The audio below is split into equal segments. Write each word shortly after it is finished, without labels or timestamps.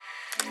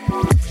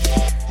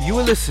You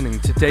are listening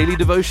to Daily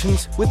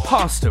Devotions with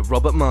Pastor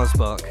Robert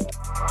Marsbach.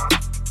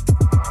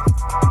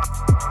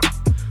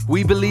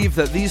 We believe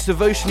that these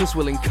devotions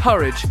will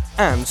encourage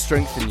and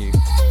strengthen you.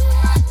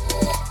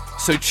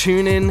 So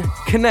tune in,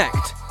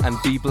 connect, and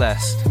be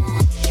blessed.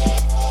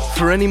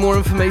 For any more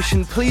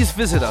information, please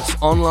visit us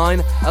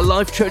online at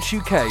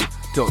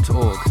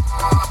lifechurchuk.org.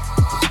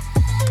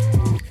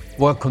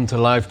 Welcome to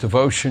Life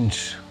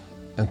Devotions,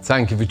 and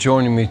thank you for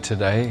joining me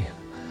today.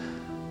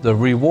 The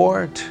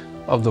reward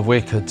of the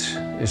wicked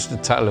is the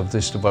title of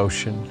this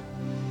devotion.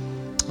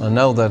 I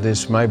know that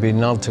it's maybe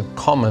not a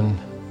common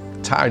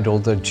title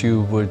that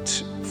you would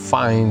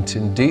find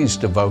in these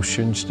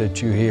devotions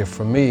that you hear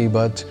from me,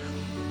 but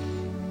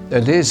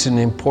it is an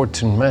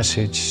important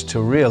message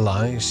to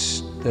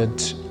realize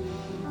that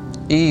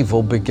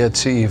evil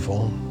begets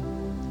evil,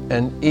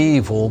 and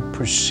evil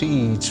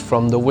proceeds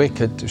from the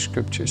wicked, the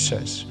scripture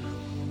says.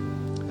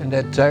 And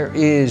that there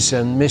is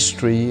a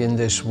mystery in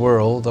this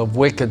world of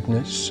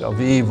wickedness, of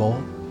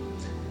evil,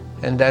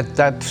 and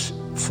that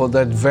for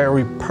that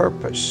very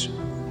purpose,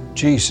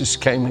 Jesus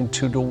came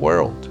into the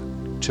world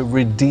to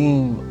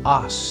redeem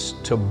us,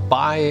 to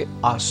buy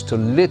us, to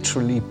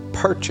literally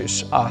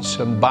purchase us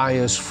and buy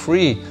us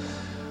free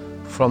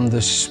from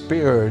the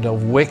spirit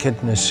of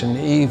wickedness and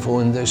evil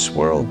in this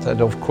world that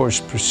of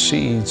course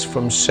proceeds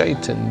from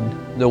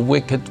Satan, the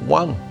wicked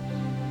one.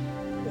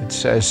 It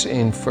says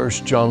in 1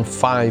 John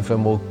 5,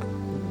 and we'll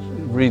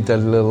read that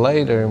a little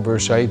later in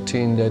verse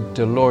 18, that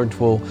the Lord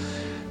will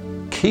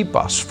keep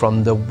us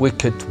from the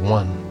wicked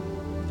one,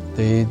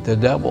 the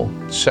devil,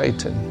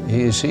 Satan.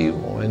 He is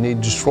evil and he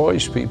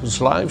destroys people's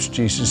lives,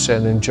 Jesus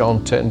said in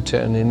John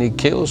 10:10, and he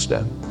kills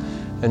them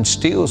and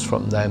steals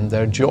from them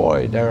their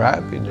joy, their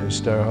happiness,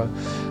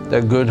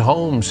 their good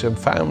homes and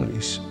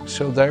families.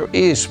 So there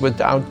is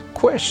without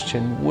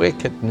question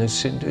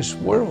wickedness in this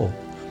world.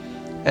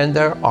 And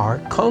there are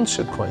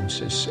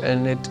consequences,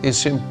 and it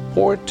is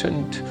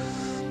important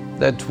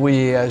that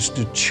we as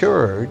the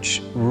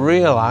church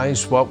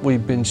realize what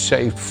we've been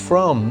saved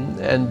from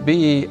and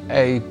be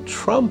a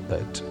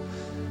trumpet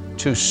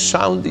to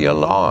sound the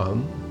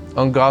alarm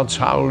on God's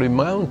holy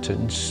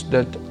mountains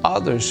that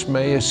others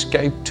may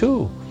escape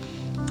too.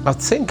 I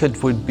think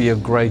it would be a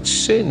great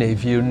sin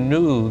if you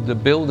knew the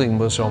building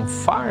was on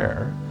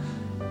fire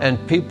and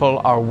people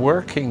are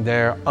working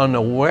there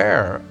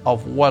unaware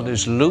of what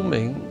is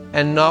looming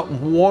and not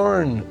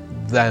warn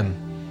them.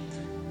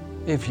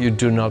 If you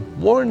do not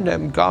warn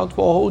them, God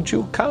will hold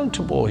you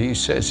accountable, he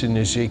says in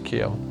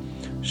Ezekiel.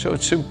 So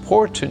it's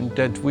important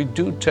that we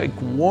do take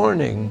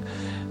warning,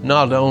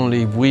 not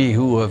only we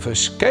who have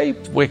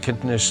escaped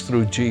wickedness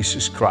through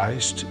Jesus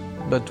Christ,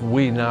 but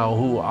we now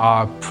who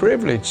are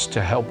privileged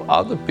to help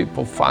other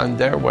people find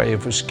their way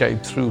of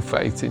escape through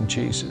faith in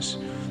Jesus.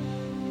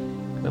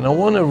 And I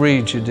want to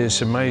read you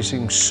this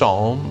amazing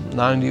Psalm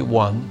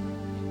 91,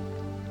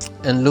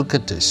 and look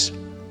at this.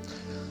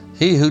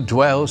 He who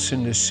dwells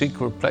in the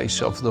secret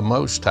place of the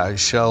Most High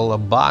shall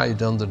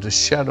abide under the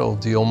shadow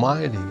of the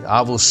Almighty.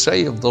 I will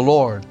say of the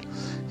Lord,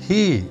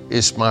 He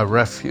is my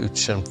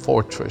refuge and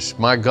fortress,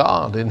 my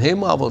God, in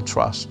Him I will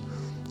trust.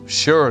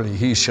 Surely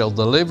He shall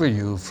deliver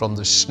you from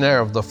the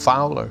snare of the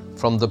fowler,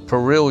 from the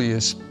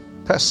perilous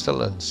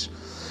pestilence.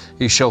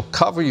 He shall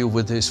cover you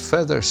with His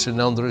feathers,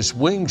 and under His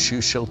wings you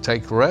shall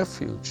take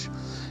refuge.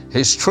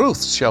 His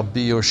truth shall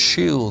be your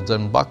shield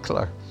and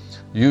buckler.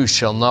 You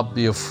shall not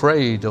be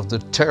afraid of the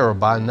terror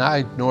by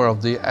night, nor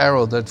of the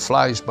arrow that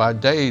flies by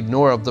day,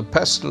 nor of the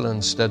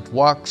pestilence that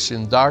walks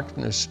in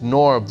darkness,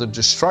 nor of the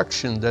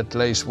destruction that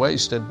lays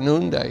waste at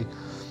noonday.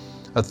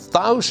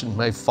 1,000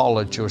 may fall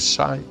at your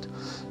side,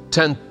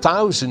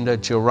 10,000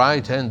 at your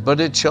right hand, but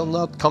it shall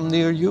not come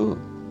near you.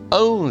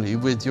 Only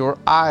with your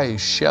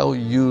eyes shall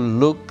you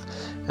look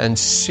and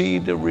see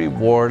the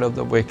reward of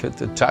the wicked,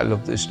 the title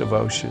of this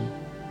devotion.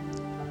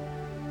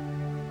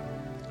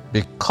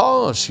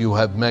 Because you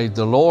have made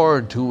the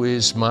Lord, who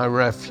is my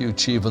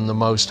refuge, even the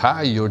Most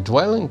High, your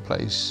dwelling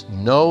place,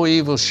 no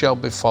evil shall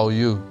befall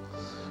you,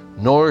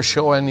 nor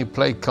shall any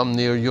plague come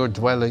near your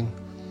dwelling.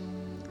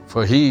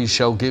 For He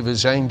shall give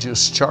His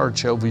angels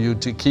charge over you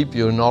to keep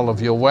you in all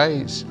of your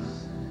ways.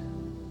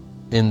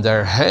 In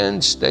their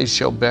hands they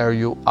shall bear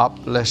you up,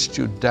 lest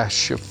you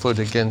dash your foot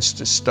against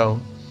a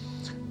stone.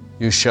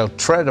 You shall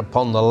tread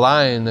upon the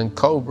lion and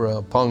cobra,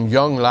 upon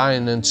young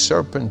lion and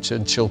serpent,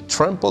 and shall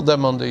trample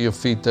them under your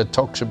feet. That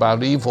talks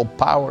about evil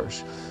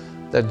powers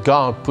that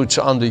God puts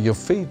under your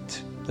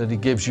feet, that He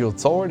gives you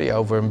authority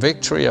over and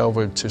victory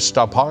over to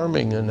stop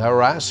harming and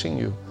harassing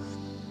you.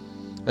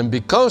 And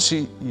because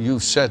He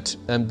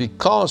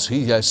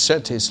has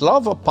set His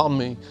love upon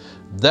me,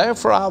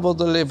 therefore I will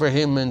deliver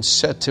him and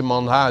set him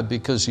on high,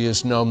 because he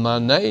has known my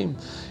name.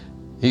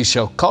 He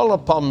shall call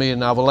upon me,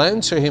 and I will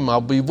answer him.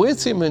 I'll be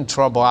with him in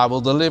trouble. I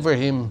will deliver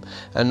him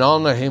and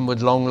honor him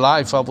with long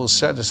life. I will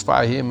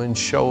satisfy him and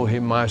show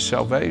him my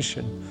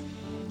salvation.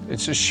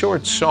 It's a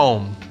short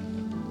psalm,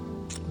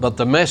 but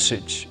the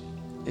message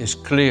is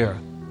clear.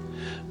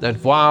 That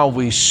while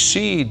we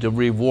see the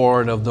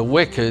reward of the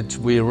wicked,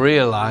 we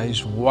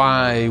realize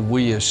why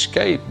we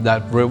escape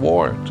that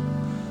reward.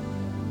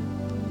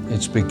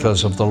 it's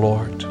because of the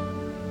Lord.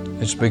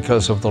 It's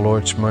because of the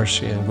Lord's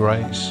mercy and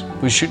grace.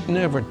 We should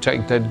never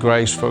take that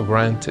grace for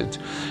granted.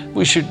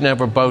 We should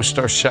never boast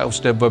ourselves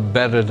that we're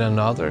better than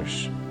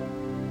others.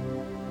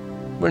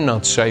 We're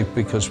not saved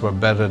because we're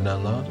better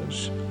than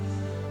others.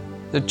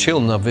 The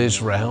children of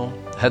Israel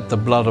had the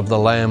blood of the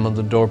Lamb on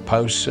the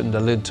doorposts and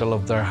the lintel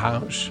of their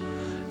house,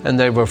 and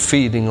they were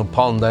feeding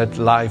upon that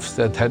life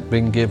that had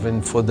been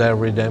given for their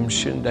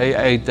redemption. They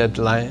ate that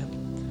lamb.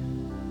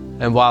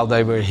 And while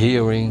they were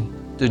hearing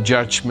the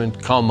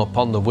judgment come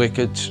upon the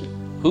wicked,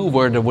 who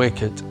were the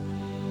wicked?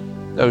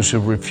 Those who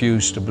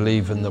refused to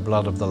believe in the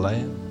blood of the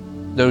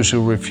Lamb. Those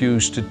who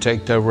refused to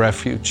take their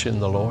refuge in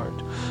the Lord.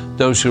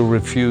 Those who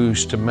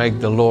refused to make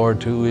the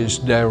Lord, who is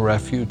their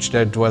refuge,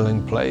 their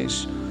dwelling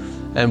place,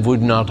 and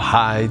would not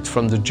hide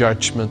from the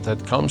judgment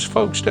that comes.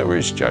 Folks, there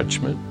is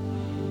judgment.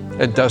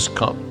 It does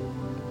come.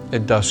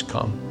 It does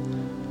come.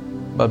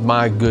 But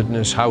my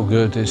goodness, how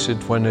good is it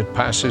when it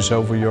passes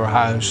over your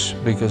house,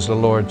 because the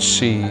Lord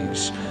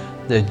sees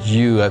that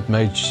you have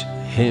made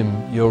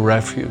Him your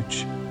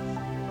refuge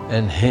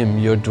and Him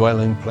your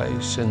dwelling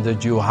place, and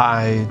that you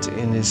hide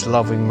in His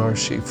loving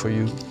mercy for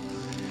you.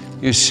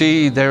 You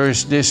see, there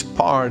is this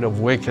part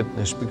of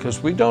wickedness,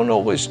 because we don't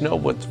always know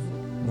what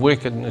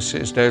wickedness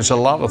is. There's a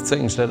lot of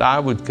things that I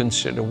would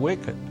consider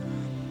wicked,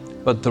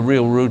 but the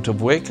real root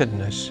of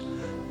wickedness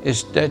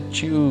is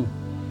that you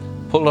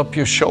pull up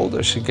your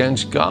shoulders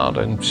against God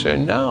and say,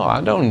 no,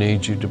 I don't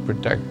need you to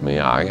protect me.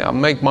 I'll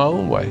make my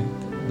own way.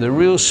 The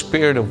real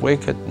spirit of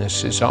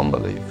wickedness is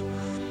unbelief.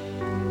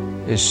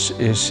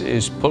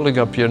 Is pulling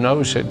up your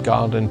nose at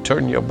God and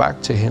turn your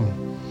back to Him.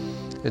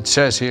 It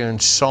says here in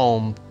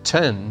Psalm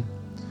 10,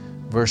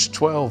 verse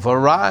 12,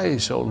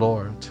 arise, O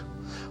Lord.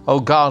 O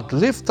God,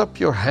 lift up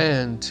your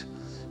hand.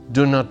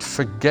 Do not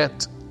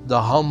forget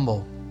the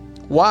humble.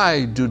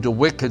 Why do the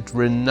wicked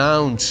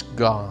renounce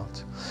God?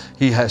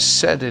 He has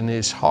said in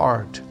his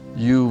heart,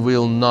 you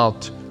will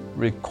not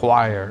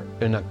require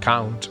an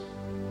account.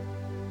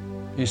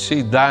 You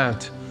see,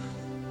 that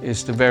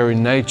is the very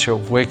nature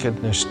of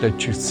wickedness,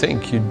 that you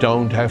think you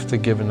don't have to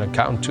give an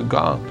account to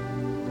God.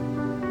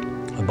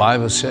 The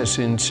Bible says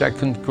in 2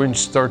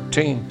 Corinthians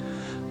 13,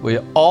 we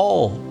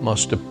all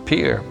must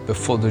appear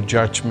before the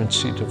judgment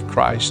seat of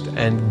Christ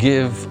and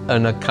give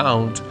an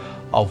account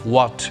of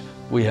what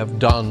we have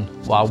done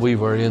while we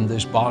were in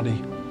this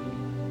body.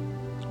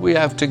 We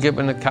have to give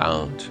an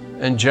account.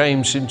 And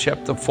James in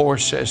chapter 4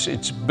 says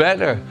it's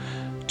better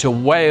to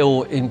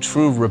wail in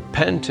true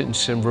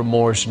repentance and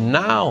remorse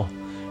now,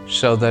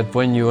 so that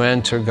when you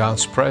enter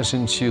God's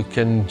presence, you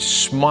can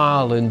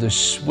smile in the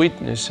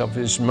sweetness of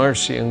His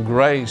mercy and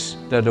grace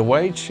that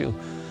awaits you,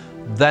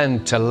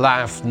 than to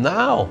laugh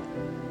now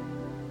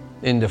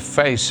in the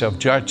face of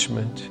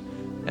judgment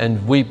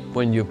and weep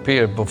when you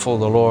appear before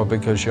the Lord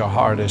because your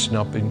heart has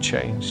not been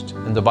changed.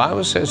 And the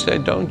Bible says they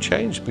don't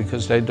change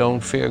because they don't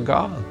fear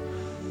God.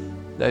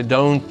 They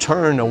don't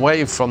turn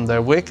away from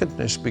their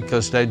wickedness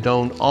because they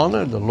don't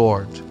honor the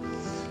Lord.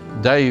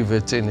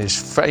 David, in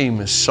his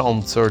famous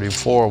Psalm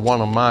 34,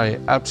 one of my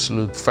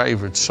absolute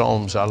favorite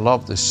psalms, I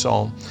love this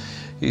psalm,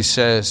 he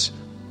says,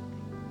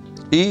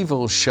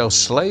 evil shall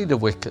slay the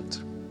wicked,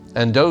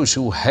 and those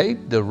who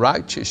hate the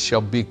righteous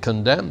shall be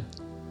condemned.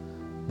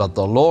 But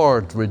the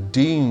Lord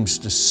redeems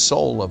the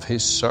soul of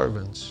His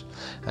servants,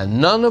 and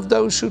none of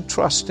those who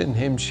trust in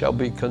Him shall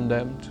be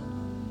condemned.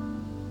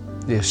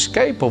 The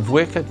escape of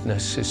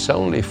wickedness is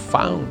only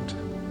found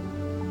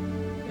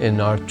in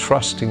our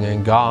trusting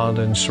in God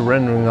and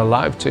surrendering our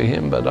life to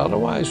Him, but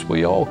otherwise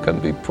we all can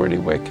be pretty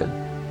wicked.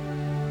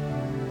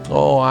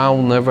 Oh,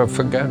 I'll never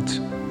forget.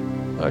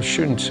 I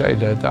shouldn't say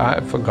that, I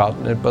have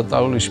forgotten it, but the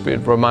Holy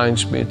Spirit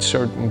reminds me at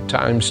certain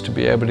times to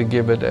be able to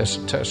give it as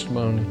a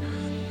testimony.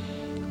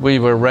 We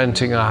were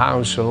renting a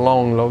house a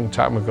long, long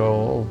time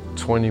ago,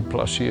 20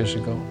 plus years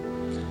ago,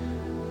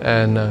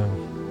 and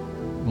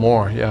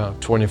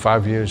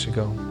 25 years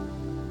ago.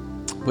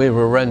 We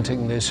were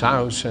renting this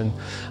house, and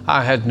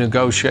I had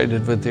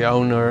negotiated with the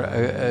owner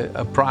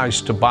a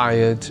price to buy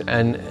it,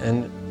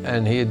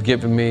 and he had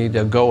given me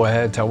the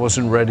go-ahead. I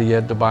wasn't ready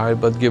yet to buy it,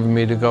 but given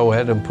me the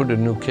go-ahead and put a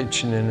new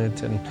kitchen in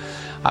it. And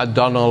I'd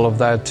done all of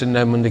that, and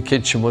then when the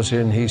kitchen was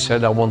in, he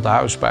said, I want the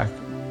house back.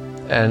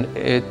 And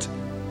it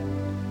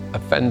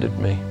offended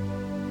me.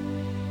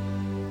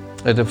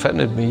 It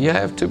offended me.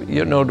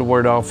 You know the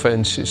word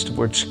offense is the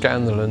word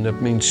scandal, and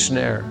it means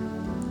snare.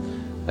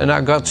 And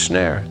I got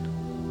snared.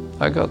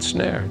 I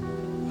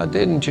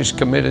didn't just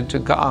commit it to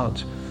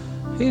God.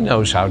 He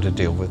knows how to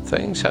deal with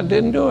things. I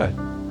didn't do it.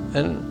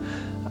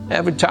 And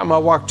every time I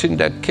walked in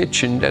that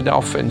kitchen, that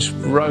offense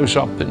rose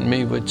up in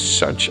me with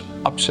such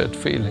upset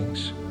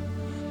feelings.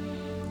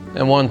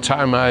 And one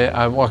time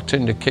I walked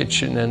in the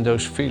kitchen and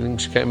those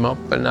feelings came up,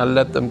 and I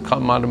let them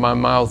come out of my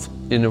mouth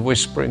in a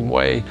whispering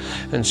way.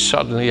 And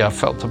suddenly I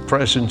felt the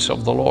presence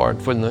of the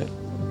Lord when the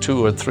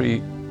 2 or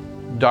 3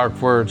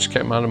 dark words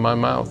came out of my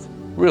mouth,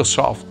 real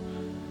soft,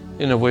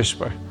 in a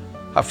whisper.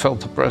 I felt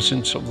the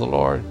presence of the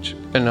Lord.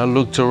 And I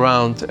looked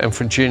around, and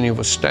Virginia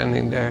was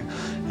standing there,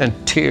 and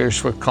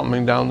tears were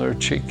coming down her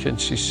cheek. And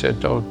she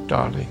said, "Oh,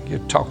 darling,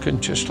 you're talking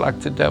just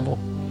like the devil."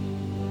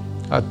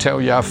 I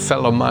tell you, I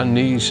fell on my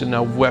knees and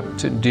I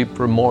wept in deep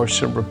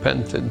remorse and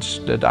repentance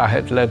that I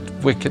had let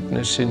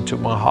wickedness into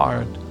my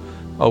heart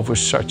over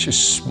such a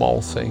small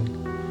thing.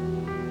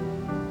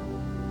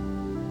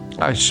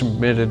 I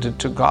submitted it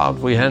to God.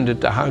 We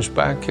handed the house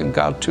back, and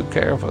God took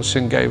care of us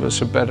and gave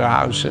us a better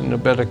house and a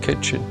better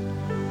kitchen.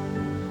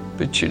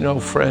 But you know,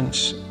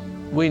 friends,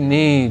 we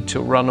need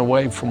to run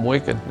away from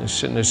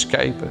wickedness and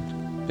escape it,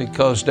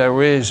 because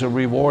there is a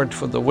reward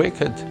for the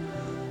wicked.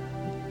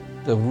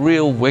 The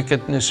real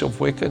wickedness of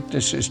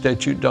wickedness is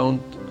that you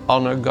don't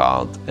honor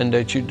God and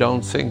that you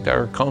don't think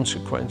there are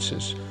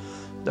consequences.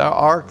 There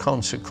are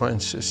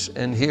consequences.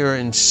 And here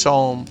in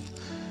Psalm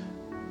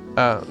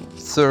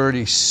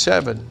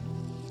 37,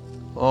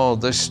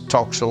 this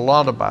talks a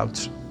lot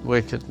about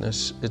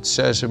wickedness. It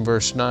says in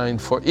verse 9,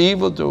 "For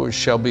evildoers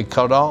shall be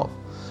cut off,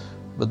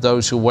 but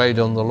those who wait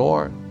on the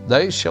Lord,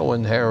 they shall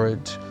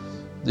inherit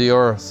the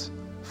earth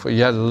for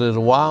yet a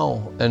little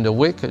while, and the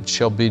wicked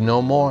shall be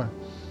no more.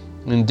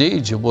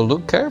 Indeed, you will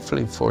look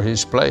carefully for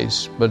his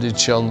place, but it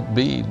shall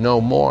be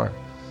no more.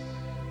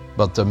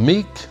 But the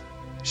meek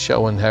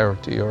shall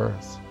inherit the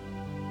earth,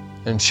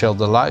 and shall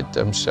delight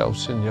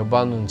themselves in the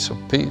abundance of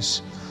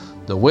peace.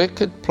 The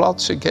wicked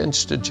plots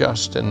against the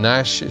just, and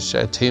gnashes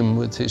at him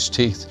with his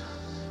teeth.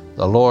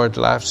 The Lord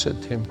laughs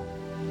at him."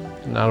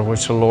 In other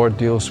words, the Lord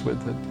deals with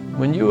it.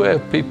 When you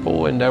have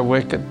people in their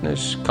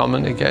wickedness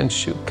coming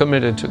against you,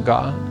 committed to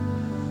God,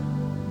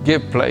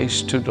 give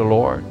place to the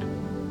Lord.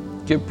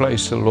 Give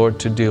place to the Lord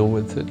to deal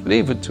with it.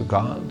 Leave it to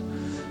God.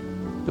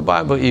 The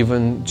Bible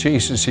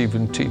Jesus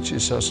even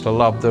teaches us to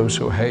love those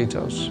who hate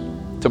us,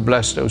 to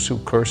bless those who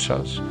curse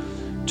us,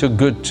 to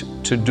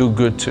do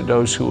good to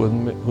those who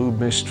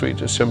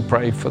mistreat us, and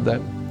pray for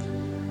them.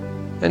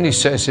 And he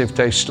says, if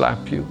they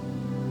slap you,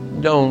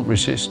 don't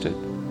resist it.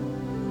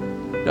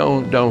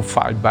 Don't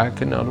fight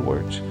back, in other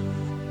words.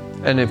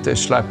 And if they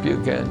slap you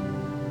again,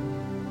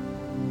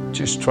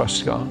 just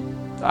trust God.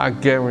 I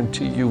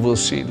guarantee you will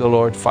see the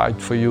Lord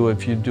fight for you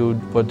if you do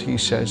what he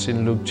says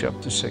in Luke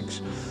chapter 6.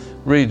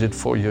 Read it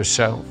for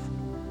yourself.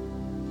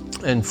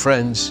 And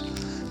friends,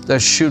 there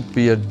should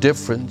be a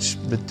difference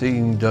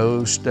between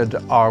those that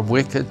are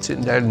wicked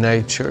in their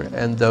nature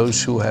and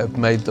those who have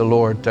made the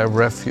Lord their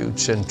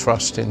refuge and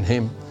trust in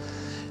him.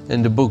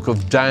 In the book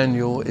of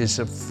Daniel is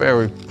a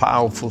very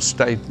powerful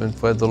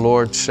statement where the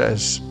Lord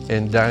says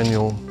in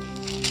Daniel,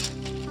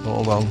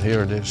 hold on,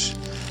 here it is.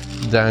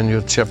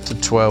 Daniel chapter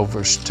 12,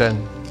 verse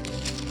 10.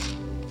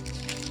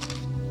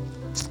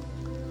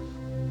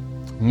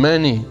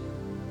 Many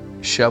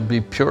shall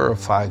be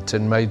purified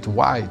and made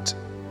white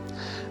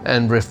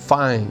and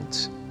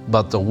refined,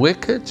 but the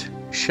wicked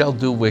shall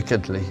do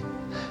wickedly.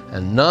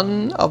 And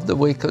none of the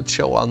wicked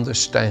shall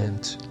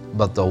understand,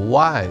 but the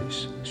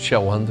wise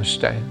shall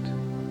understand.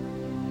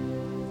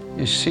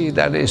 You see,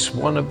 that is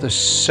one of the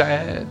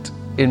sad,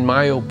 in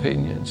my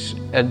opinions,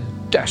 and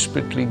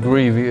desperately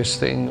grievous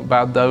thing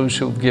about those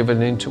who've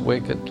given into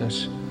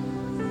wickedness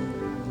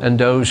and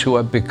those who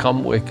have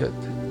become wicked.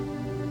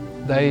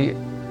 They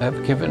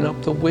have given up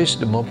the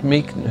wisdom of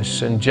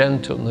meekness and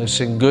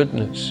gentleness and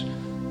goodness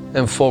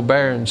and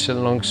forbearance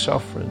and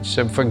long-sufferance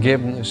and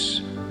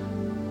forgiveness.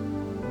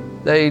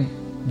 They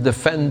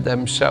defend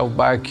themselves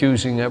by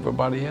accusing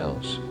everybody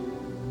else.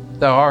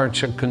 Their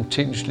hearts are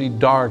continuously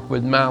dark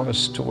with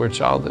malice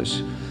towards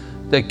others.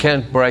 They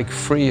can't break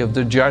free of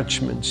the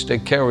judgments they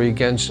carry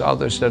against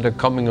others that are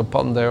coming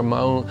upon their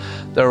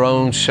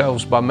own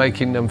selves by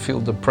making them feel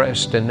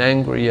depressed and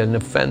angry and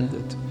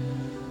offended.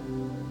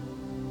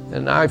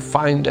 And I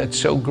find that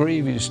so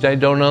grievous. They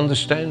don't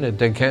understand it.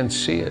 They can't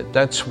see it.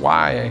 That's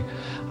why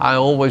I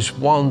always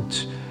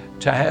want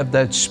to have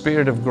that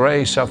spirit of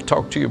grace I've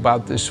talked to you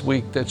about this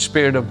week, that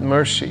spirit of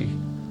mercy,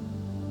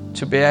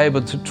 to be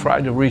able to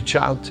try to reach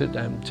out to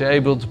them, to be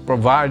able to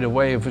provide a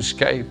way of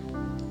escape.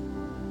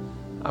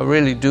 I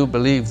really do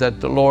believe that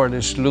the Lord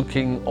is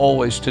looking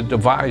always to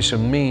devise a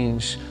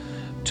means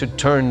to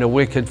turn the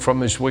wicked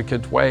from his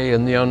wicked way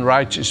and the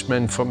unrighteous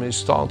man from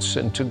his thoughts,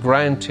 and to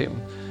grant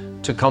him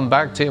to come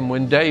back to him.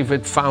 When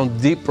David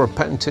found deep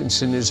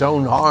repentance in his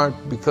own heart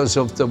because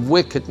of the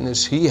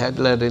wickedness he had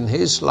led in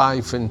his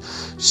life in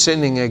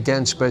sinning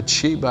against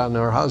Bathsheba and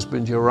her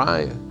husband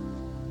Uriah,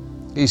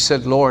 he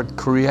said, Lord,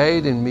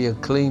 create in me a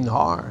clean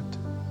heart.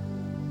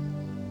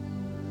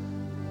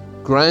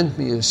 Grant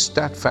me a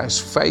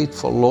steadfast,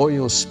 faithful,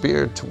 loyal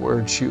spirit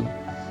towards you.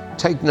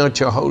 Take not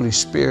your Holy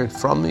Spirit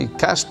from me.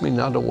 Cast me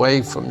not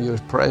away from your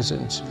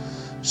presence,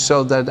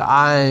 so that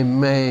I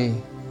may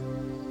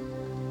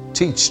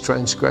teach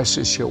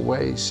transgressors your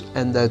ways,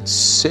 and that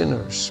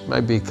sinners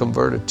may be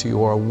converted to you,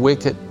 or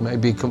wicked may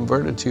be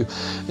converted to you.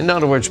 In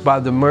other words, by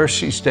the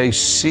mercies they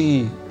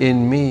see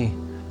in me,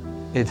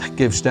 it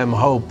gives them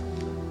hope.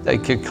 They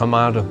can come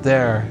out of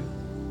their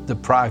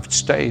deprived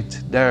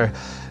state, their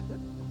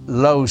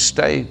low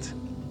state.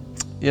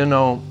 You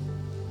know,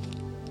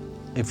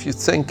 if you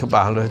think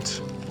about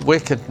it,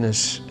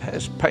 wickedness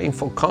has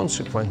painful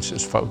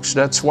consequences, folks.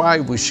 That's why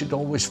we should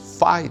always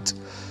fight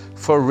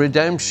for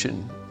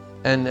redemption.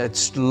 And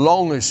as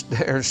long as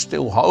there's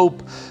still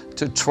hope,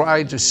 to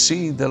try to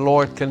see the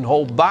Lord can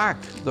hold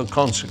back the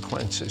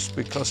consequences,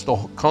 because the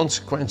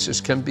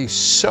consequences can be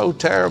so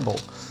terrible.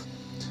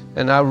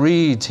 And I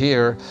read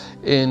here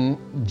in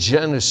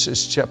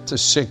Genesis chapter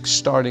 6,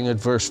 starting at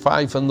verse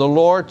 5, and the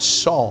Lord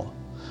saw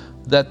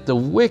that the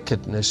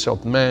wickedness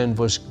of man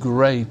was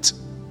great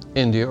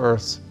in the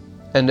earth,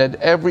 and that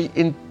every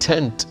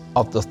intent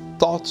of the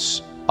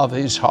thoughts of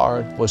his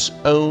heart was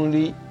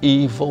only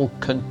evil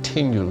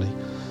continually.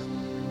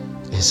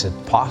 Is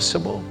it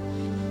possible?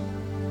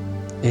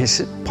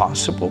 Is it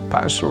possible,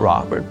 Pastor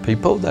Robert?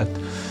 People that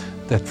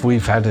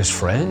we've had as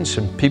friends,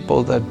 and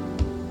people that,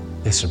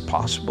 is it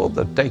possible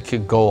that they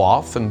could go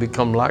off and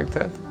become like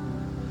that?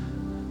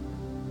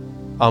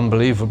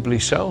 Unbelievably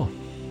so.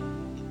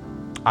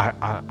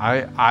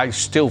 I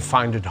still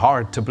find it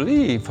hard to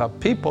believe how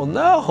people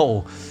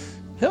know.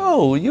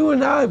 No, you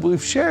and I,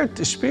 we've shared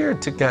the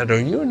Spirit together.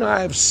 You and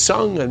I have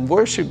sung and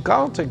worshiped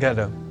God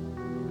together.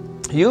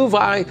 You and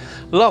I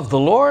love the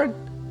Lord?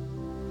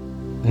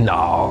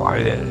 No,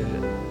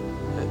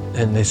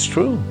 and it's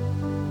true.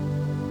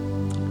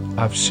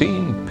 I've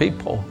seen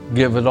people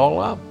give it all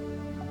up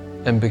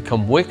and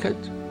become wicked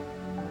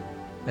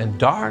and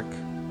dark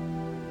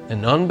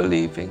and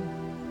unbelieving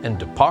and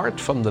depart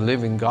from the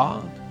living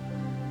God,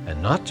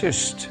 and not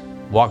just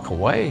walk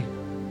away,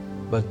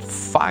 but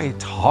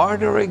fight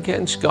harder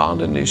against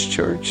God and His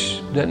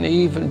church than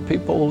even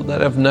people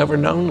that have never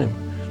known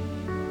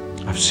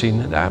Him. I've seen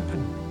it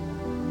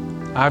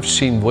happen. I've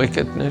seen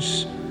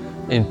wickedness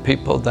in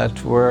people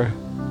that were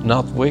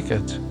not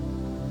wicked,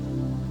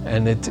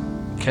 and it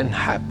can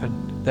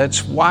happen.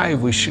 That's why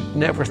we should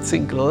never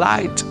think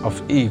light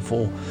of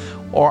evil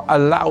or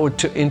allow it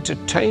to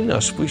entertain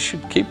us. We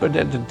should keep it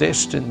at a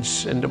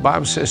distance. And the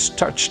Bible says,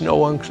 touch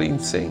no unclean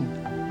thing.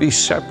 Be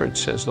separate,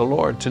 says the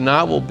Lord, and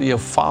I will be a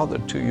father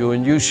to you,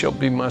 and you shall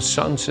be my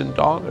sons and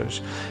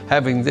daughters.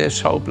 Having this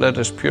hope, let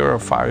us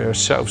purify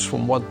ourselves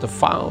from what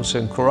defiles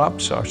and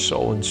corrupts our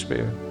soul and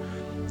spirit.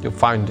 You'll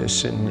find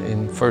this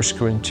in 1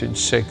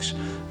 Corinthians 6,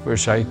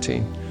 verse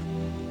 18.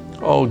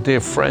 Oh, dear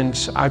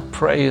friends, I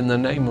pray in the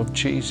name of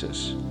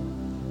Jesus.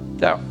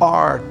 There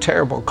are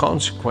terrible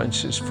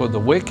consequences for the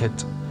wicked.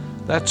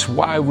 That's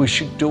why we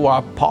should do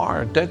our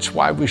part. That's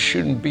why we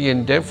shouldn't be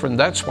indifferent.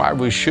 That's why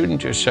we shouldn't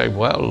just say,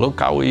 well,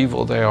 look how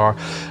evil they are.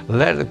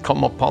 Let it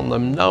come upon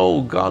them.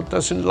 No, God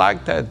doesn't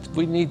like that.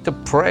 We need to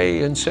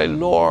pray and say,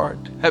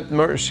 Lord, have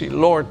mercy.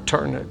 Lord,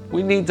 turn it.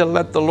 We need to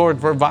let the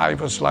Lord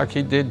revive us like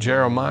He did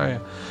Jeremiah.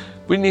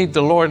 We need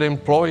the Lord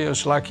employ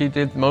us like He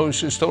did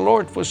Moses. The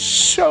Lord was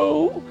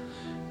so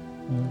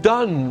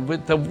done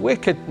with the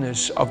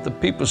wickedness of the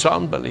people's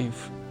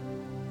unbelief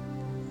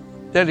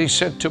that He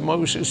said to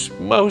Moses,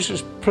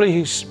 Moses,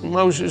 please,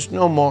 Moses,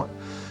 no more.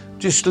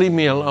 Just leave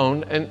me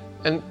alone and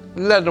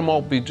let them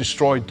all be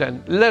destroyed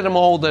then. Let them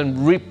all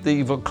then reap the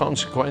evil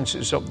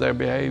consequences of their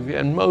behavior.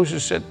 And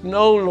Moses said,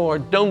 no,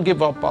 Lord, don't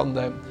give up on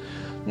them.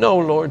 No,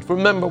 Lord,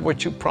 remember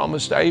what you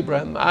promised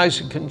Abraham,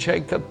 Isaac, and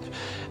Jacob.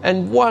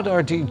 And what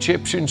are the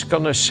Egyptians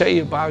going to say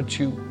about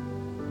you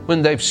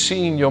when they've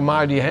seen your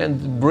mighty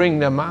hand bring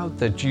them out,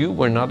 that you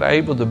were not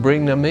able to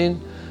bring them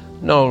in?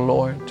 No,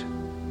 Lord,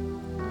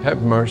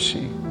 have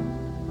mercy.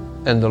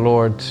 And the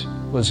Lord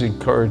was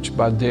encouraged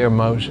by dear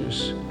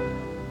Moses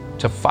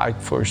to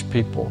fight for His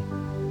people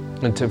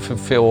and to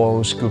fulfill all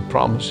His good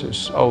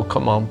promises. Oh,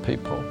 come on,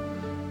 people.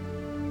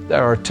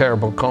 There are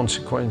terrible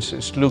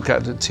consequences. Look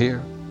at it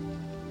here.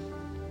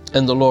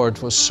 And the Lord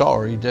was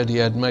sorry that He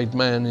had made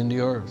man in the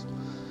earth.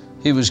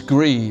 He was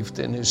grieved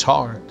in His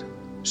heart.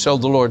 So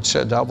the Lord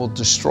said, I will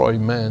destroy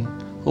man,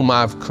 whom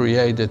I have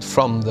created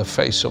from the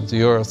face of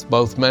the earth,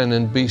 both men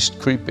and beast,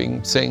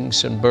 creeping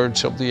things and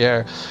birds of the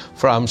air,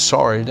 for I am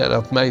sorry that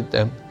I've made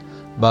them.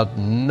 But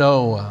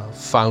Noah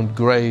found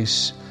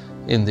grace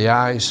in the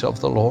eyes of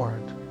the Lord.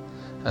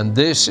 And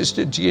this is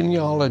the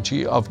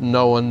genealogy of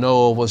Noah.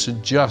 Noah was a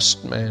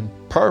just man,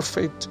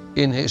 perfect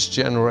in his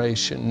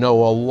generation.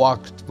 Noah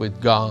walked with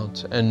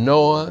God. And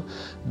Noah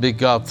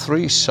begot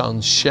 3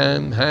 sons,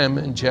 Shem, Ham,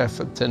 and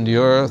Japheth. And the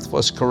earth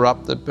was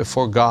corrupted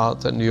before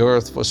God, and the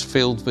earth was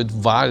filled with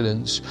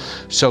violence.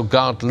 So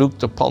God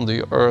looked upon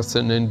the earth,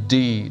 and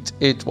indeed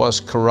it was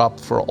corrupt,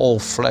 for all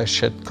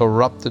flesh had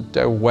corrupted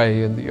their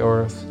way in the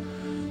earth.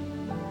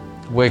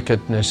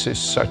 Wickedness is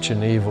such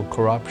an evil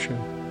corruption.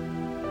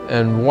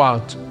 And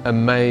what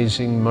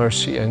amazing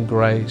mercy and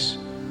grace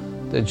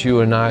that you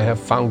and I have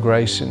found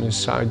grace in His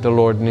sight. The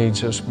Lord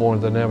needs us more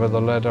than ever to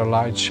let our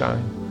light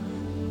shine.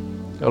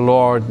 The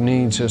Lord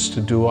needs us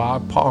to do our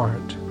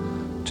part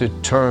to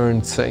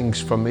turn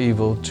things from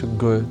evil to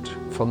good,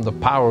 from the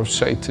power of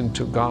Satan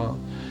to God,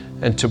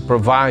 and to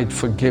provide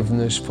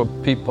forgiveness for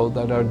people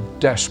that are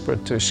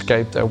desperate to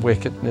escape their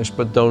wickedness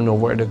but don't know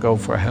where to go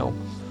for help.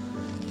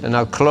 And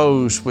I'll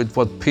close with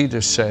what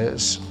Peter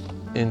says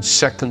in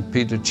 2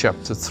 Peter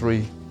chapter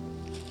 3,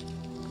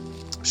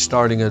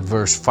 starting at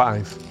verse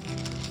 5.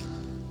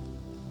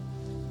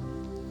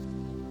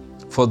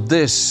 For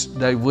this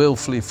they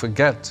willfully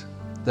forget,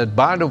 that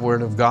by the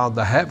word of God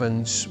the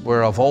heavens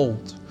were of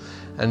old,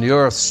 and the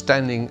earth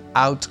standing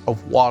out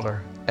of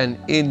water and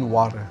in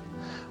water,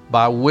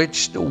 by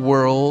which the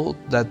world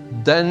that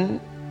then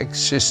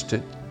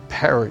existed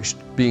perished,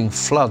 being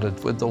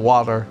flooded with the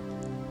water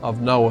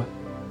of Noah.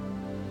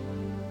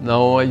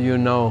 Noah, you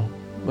know,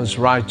 was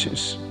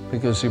righteous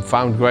because he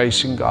found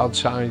grace in God's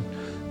sight,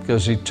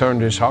 because he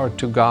turned his heart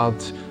to God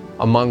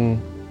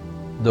among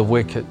the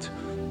wicked.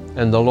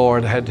 And the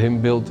Lord had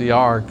him build the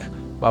ark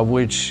by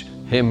which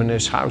him and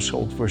his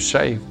household were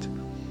saved.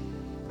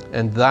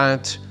 And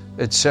that,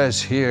 it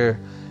says here,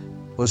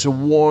 was a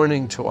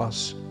warning to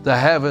us. The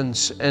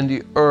heavens and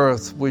the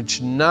earth,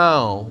 which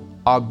now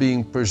are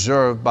being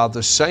preserved by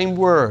the same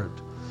word,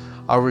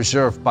 are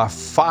reserved by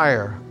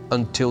fire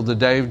until the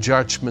day of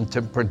judgment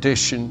and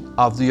perdition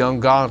of the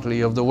ungodly,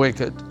 of the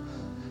wicked.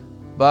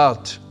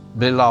 But,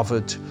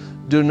 beloved,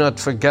 do not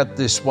forget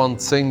this one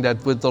thing,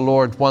 that with the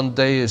Lord 1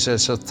 day is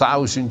as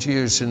 1,000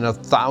 years, and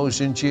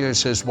 1,000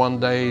 years as 1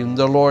 day. And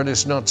the Lord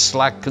is not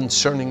slack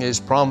concerning his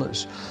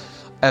promise,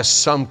 as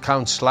some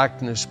count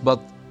slackness,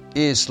 but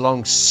is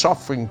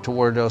long-suffering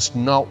toward us,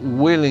 not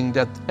willing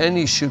that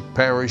any should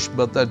perish,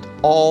 but that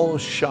all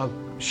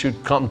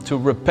should come to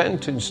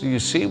repentance. Do you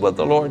see what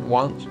the Lord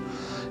wants?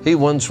 He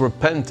wants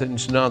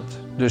repentance, not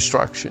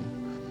destruction.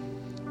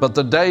 But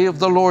the day of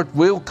the Lord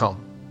will come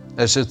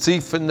as a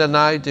thief in the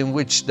night, in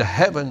which the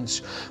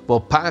heavens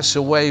will pass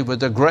away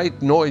with a great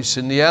noise,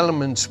 and the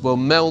elements will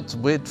melt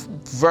with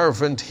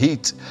fervent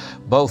heat.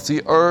 Both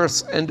the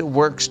earth and the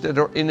works that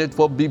are in it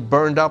will be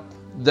burned up.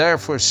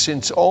 Therefore,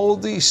 since all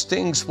these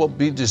things will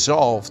be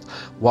dissolved,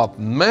 what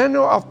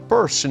manner of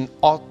person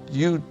ought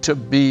you to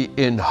be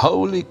in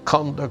holy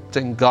conduct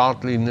and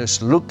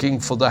godliness, looking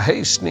for the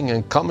hastening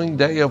and coming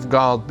day of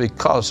God,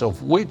 because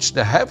of which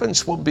the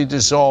heavens will be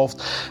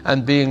dissolved,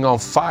 and being on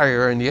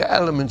fire, and the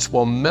elements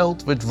will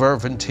melt with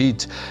fervent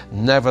heat.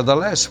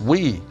 Nevertheless,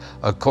 we,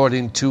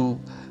 according to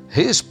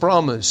his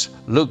promise,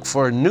 look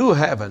for a new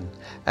heaven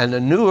and a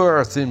new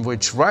earth in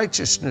which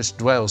righteousness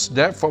dwells.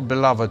 Therefore,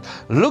 beloved,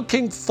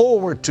 looking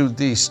forward to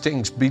these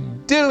things, be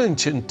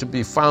diligent to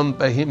be found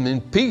by him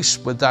in peace,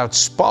 without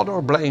spot or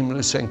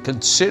blameless, and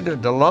consider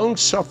the long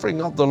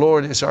suffering of the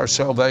Lord is our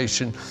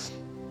salvation,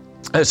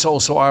 as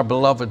also our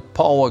beloved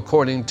Paul,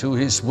 according to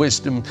his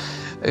wisdom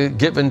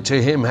given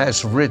to him,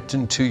 has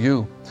written to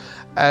you,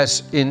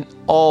 as in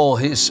all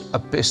his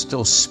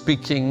epistles,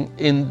 speaking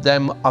in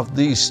them of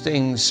these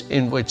things,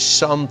 in which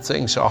some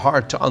things are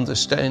hard to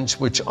understand,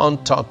 which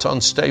untaught,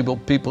 unstable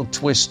people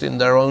twist in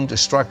their own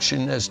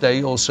destruction, as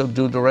they also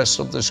do the rest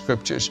of the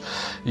scriptures.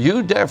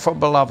 You therefore,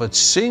 beloved,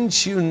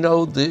 since you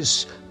know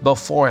this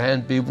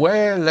beforehand,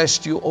 beware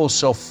lest you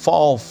also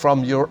fall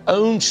from your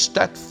own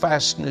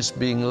steadfastness,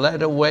 being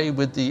led away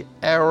with the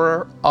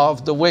error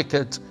of the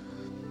wicked,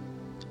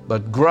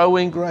 but grow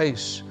in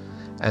grace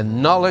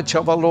and knowledge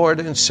of our Lord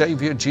and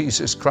Savior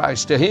Jesus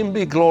Christ. To him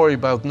be glory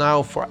both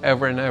now,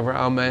 forever and ever.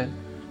 Amen.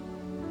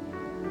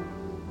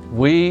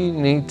 We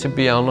need to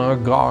be on our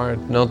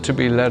guard, not to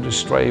be led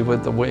astray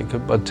with the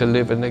wicked, but to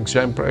live an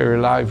exemplary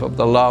life of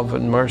the love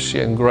and mercy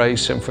and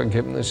grace and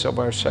forgiveness of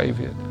our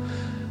Savior.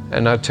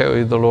 And I tell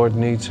you, the Lord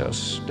needs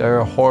us. There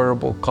are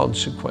horrible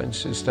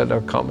consequences that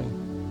are coming.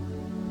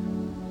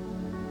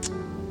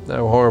 There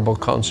are horrible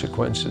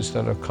consequences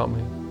that are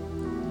coming.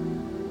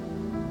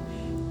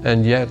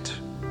 And yet,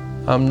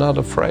 I'm not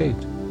afraid,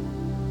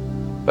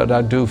 but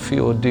I do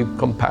feel a deep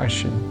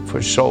compassion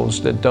for souls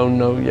that don't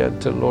know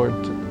yet the Lord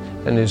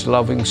and his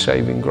loving,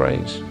 saving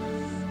grace.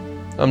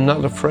 I'm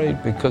not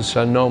afraid because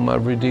I know my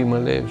Redeemer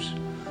lives,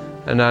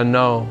 and I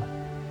know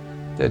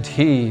that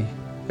he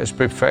has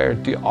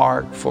prepared the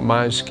ark for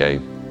my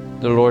escape.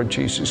 The Lord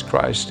Jesus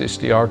Christ is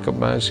the ark of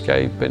my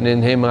escape, and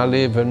in him I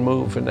live and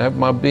move and have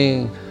my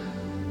being,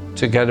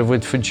 together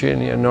with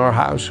Virginia and our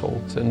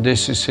household, and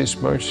this is his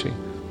mercy.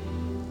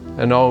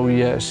 And oh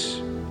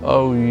yes,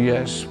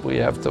 we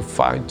have to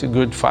fight the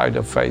good fight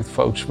of faith,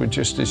 folks. We're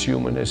just as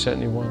human as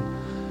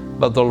anyone.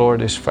 But the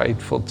Lord is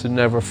faithful to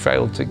never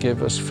fail to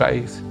give us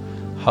faith,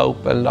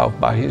 hope, and love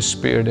by his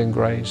Spirit and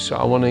grace. So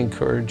I want to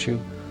encourage you,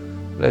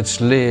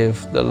 let's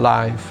live the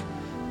life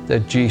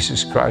that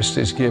Jesus Christ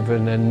has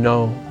given, and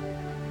know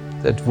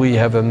that we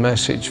have a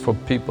message for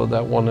people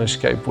that want to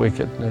escape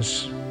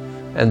wickedness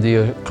and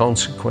the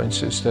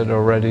consequences that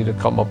are ready to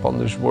come upon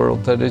this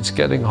world. That it's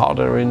getting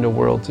hotter in the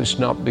world is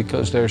not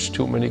because there's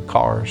too many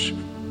cars.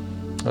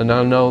 And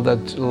I know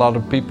that a lot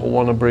of people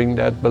want to bring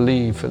that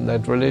belief and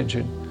that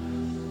religion.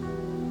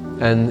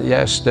 And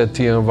yes, that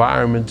the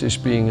environment is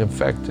being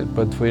affected,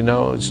 but we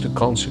know it's the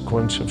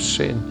consequence of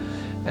sin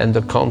and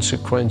the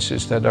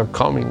consequences that are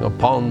coming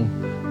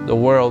upon the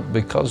world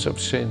because of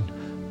sin.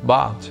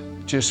 But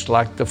just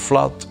like the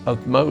flood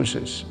of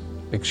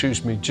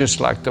just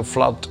like the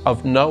flood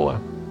of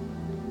Noah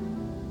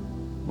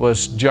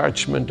was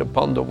judgment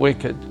upon the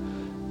wicked,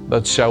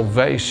 but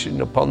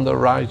salvation upon the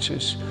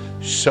righteous,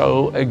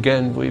 so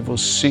again we will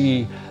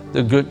see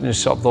the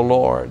goodness of the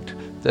Lord,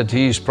 that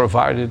he's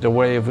provided a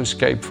way of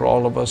escape for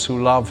all of us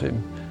who love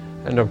him.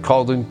 and are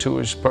called into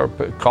His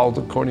purpose, called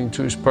according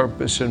to His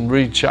purpose, and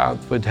reach out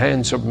with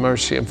hands of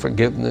mercy and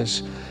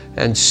forgiveness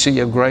and see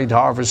a great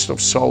harvest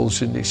of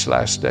souls in these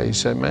last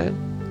days.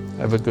 Amen.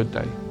 Have a good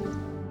day.